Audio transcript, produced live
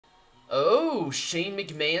Oh, Shane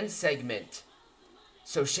McMahon segment.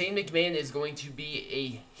 So Shane McMahon is going to be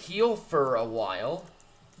a heel for a while.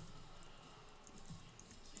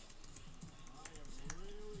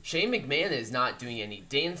 Shane McMahon is not doing any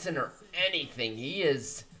dancing or anything. He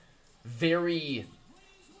is very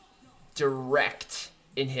direct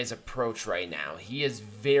in his approach right now. He is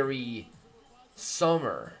very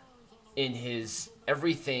summer in his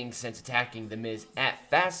everything since attacking The Miz at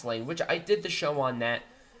Fastlane, which I did the show on that.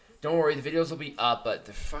 Don't worry, the videos will be up, but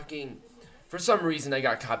the fucking... For some reason, I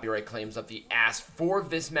got copyright claims up the ass for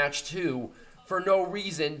this match, too, for no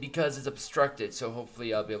reason, because it's obstructed, so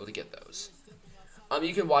hopefully I'll be able to get those.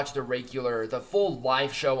 You can watch the full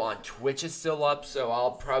live show on Twitch is still up, so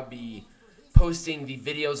I'll probably be posting the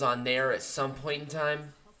videos on there at some point in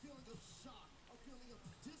time.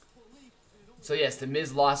 So yes, The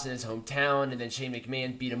Miz lost in his hometown, and then Shane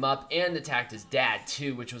McMahon beat him up and attacked his dad,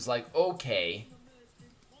 too, which was like, okay.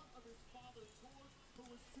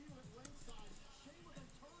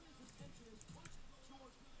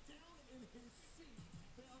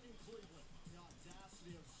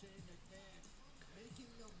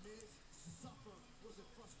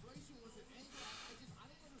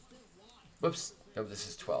 Whoops. No, this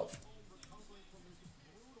is 12.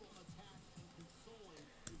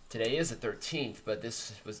 Today is the 13th, but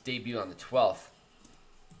this was debuted on the 12th.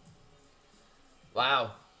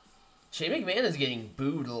 Wow. Shane McMahon is getting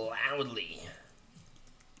booed loudly.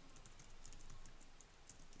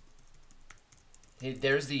 Hey,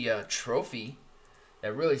 there's the trophy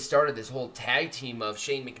that really started this whole tag team of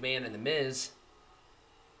Shane McMahon and The Miz.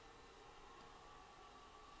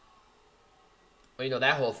 Well, you know,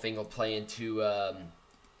 that whole thing will play into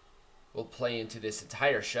this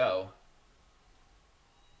entire show.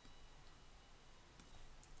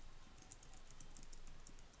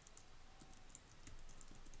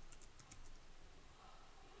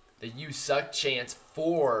 The "You Suck" chants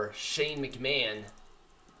for Shane McMahon.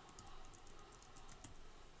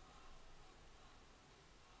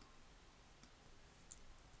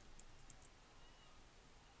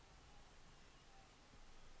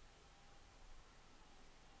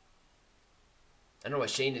 I don't know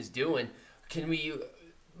what Shane is doing. Can we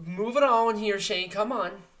move it on here, Shane? Come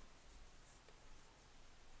on.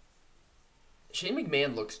 Shane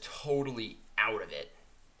McMahon looks totally out of it.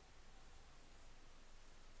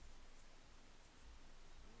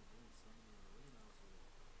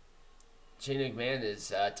 Shane McMahon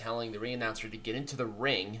is telling the ring announcer to get into the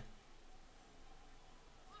ring.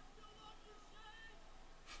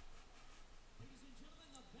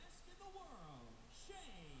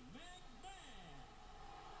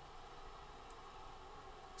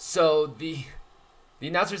 So the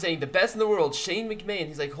announcer is saying the best in the world, Shane McMahon.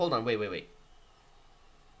 He's like, hold on, wait.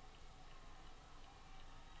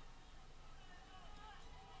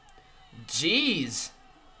 Jeez.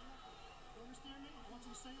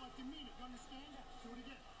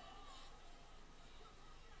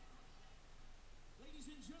 Ladies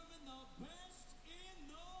and gentlemen, the best in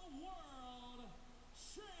the world,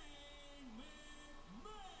 Shane McMahon.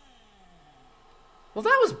 Well,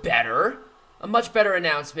 that was better. A much better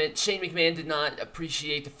announcement. Shane McMahon did not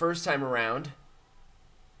appreciate the first time around.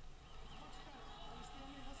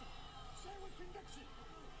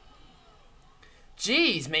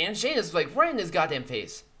 Jeez, man. Shane is like right in his goddamn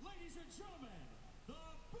face. Ladies and gentlemen, the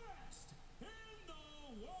best in the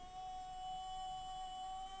world,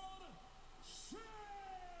 Shane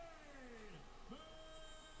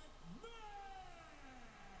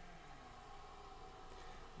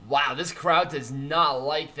McMahon. Wow, this crowd does not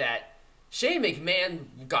like that. Shane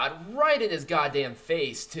McMahon got right in his goddamn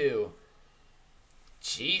face, too.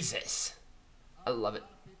 Jesus. I love it.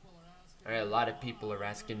 Alright, a lot of people are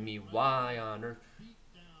asking me why on earth.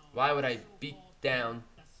 Why would I beat down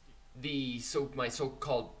my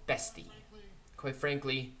so-called bestie? Quite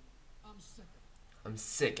frankly, I'm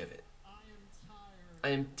sick of it.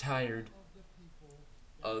 I am tired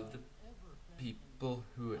of the people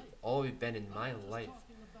who have always been in my life.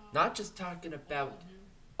 Not just talking about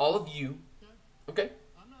all of you, okay?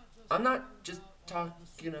 I'm not just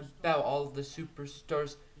talking about all of the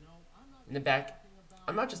superstars in the back.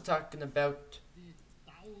 I'm not just talking about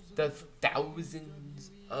the thousands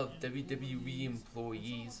of WWE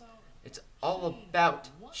employees. It's all about,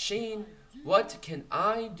 Shane, what can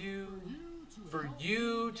I do for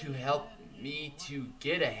you to help me to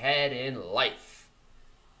get ahead in life?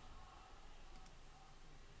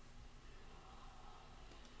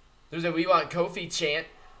 There's a "We Want Kofi" chant.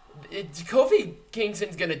 Kofi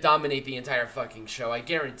Kingston's gonna dominate the entire fucking show, I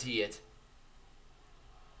guarantee it.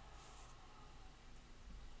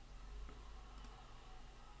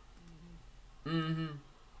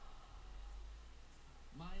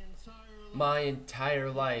 my entire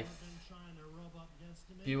life,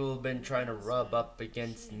 people have been trying to rub up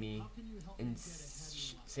against me and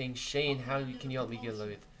saying, Shane, how can you help me get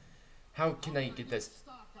with? How can I get this?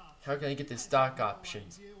 How can I get the stock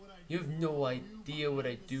options? You have no idea what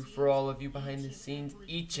I do for all of you behind the scenes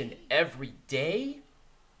each and every day?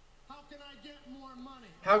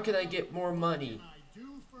 How can I get more money?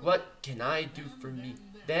 What can I do for me?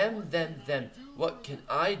 Them. What can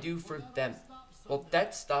I do for them? Well,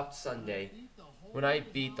 that stopped Sunday when I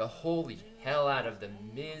beat the holy hell out of the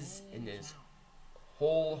Miz in his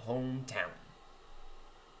whole hometown.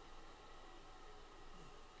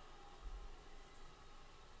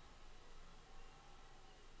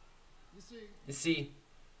 You see,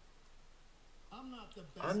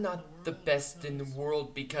 I'm not the best in the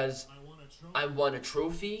world because I won a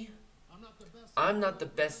trophy. I'm not the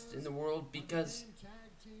best in the world because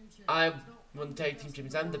I won the tag team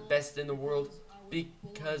champions. I'm the best in the world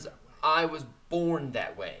because I was born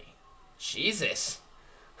that way. Jesus.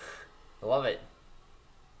 I love it.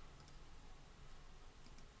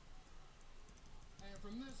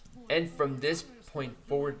 And from this point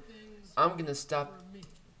forward, I'm gonna start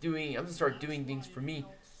doing things for me.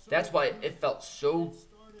 That's why it felt so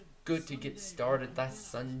good to get started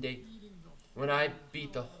last Sunday when I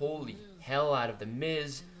beat the holy hell out of the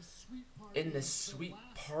Miz. And the sweet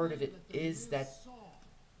part of it is that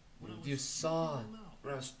you saw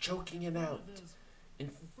when I was choking him out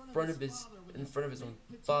in front of his own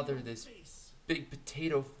father, this big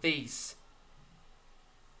potato face.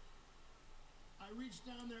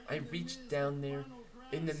 I reached down there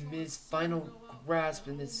in the Miz final grasp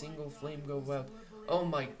and the single flame go out. Oh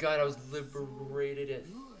my God, I was liberated. It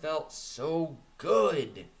felt so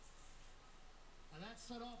good.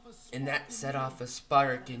 And that set off a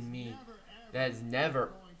spark in me that is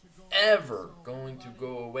never, ever going to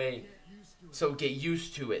go away. So get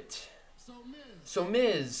used to it. So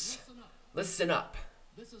Miz, listen up.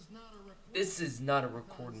 This is not a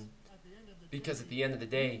recording. Because at the end of the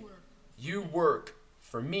day, you work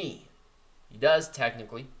for me. He does,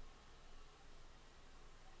 technically.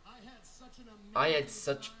 I had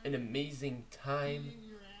such an amazing time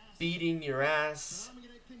beating your ass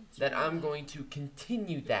that I'm going to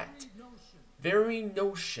continue that very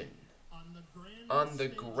notion on the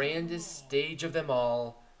grandest stage of them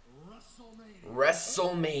all,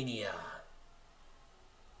 WrestleMania.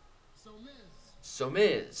 So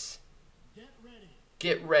Miz,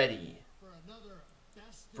 get ready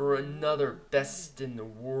for another best in the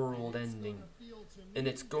world ending. And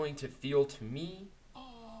it's going to feel to me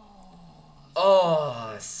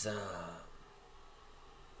awesome.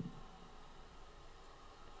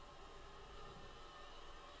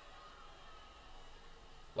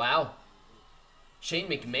 Wow. Shane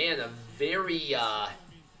McMahon,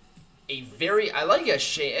 I like a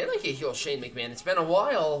heel Shane McMahon. It's been a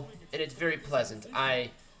while and it's very pleasant.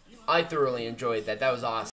 I thoroughly enjoyed that. That was awesome.